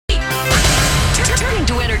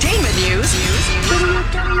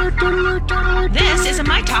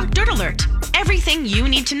TikTok Dirt Alert. Everything you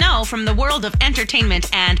need to know from the world of entertainment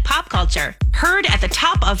and pop culture. Heard at the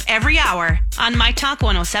top of every hour on My Talk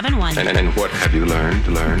 1071. And what have you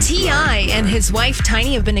learned? T.I. and his wife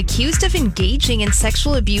Tiny have been accused of engaging in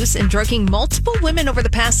sexual abuse and drugging multiple women over the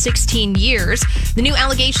past 16 years. The new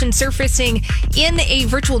allegation surfacing in a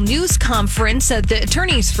virtual news conference. The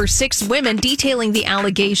attorneys for 6 women detailing the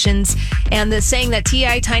allegations and saying that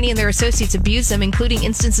T.I., Tiny, and their associates abused them, including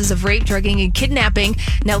instances of rape, drugging, and kidnapping.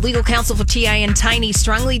 Now, legal counsel for T.I. and Tiny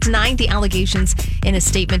strongly denied the allegations in a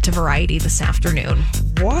statement to Variety this afternoon.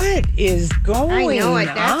 What is going on? I know it.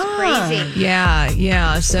 That's crazy.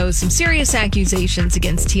 Yeah. So some serious accusations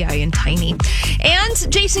against T.I. and Tiny.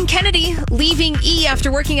 And Jason Kennedy leaving E!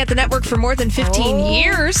 after working at the network for more than 15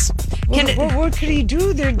 years. What could he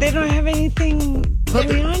do? They don't have anything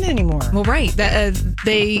going on anymore. Well, right.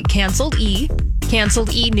 They canceled E!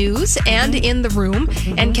 News and In the Room.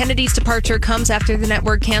 And Kennedy's departure comes after the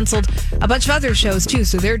network canceled a bunch of other shows, too.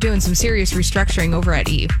 So they're doing some serious restructuring over at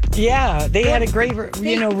E! Yeah, they had a great,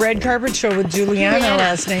 red carpet show with Juliana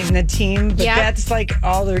last night and the team. But that's like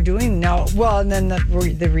all they're doing now. Well, and then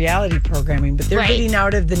the reality programming. But they're getting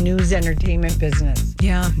out of the news entertainment business.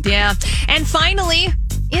 Yeah. And finally,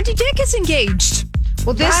 Andy Dick is engaged.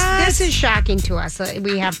 Well, this is shocking to us,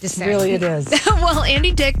 we have to say. Really, it is. Well,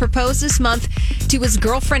 Andy Dick proposed this month to his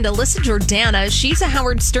girlfriend, Alyssa Jordana. She's a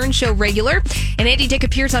Howard Stern show regular, and Andy Dick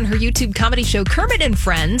appears on her YouTube comedy show, Kermit and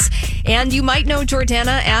Friends. And you might know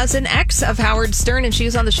Jordana as an ex of Howard Stern, and she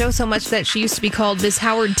was on the show so much that she used to be called Miss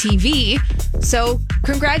Howard TV. So,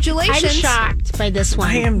 congratulations. I'm shocked by this one.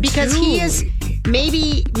 I am because too. he is...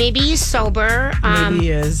 Maybe he's sober. Maybe he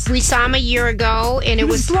is. We saw him a year ago, and he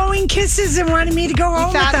was blowing kisses and wanted me to go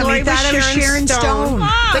home with him. Lori He thought I was Sharon Stone.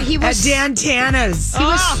 But he was at Dan Tana's. He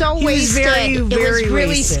was so wasted. Very, very it was really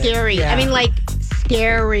wasted. scary. Yeah. I mean, like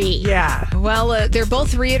scary. Yeah. Well, they're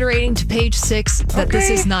both reiterating to Page 6 that this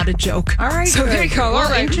is not a joke. All right. So there you go. Well, all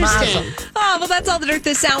right. interesting. Oh, well, that's all the dirt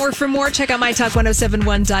this hour. For more, check out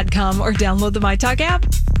mytalk1071.com or download the MyTalk app.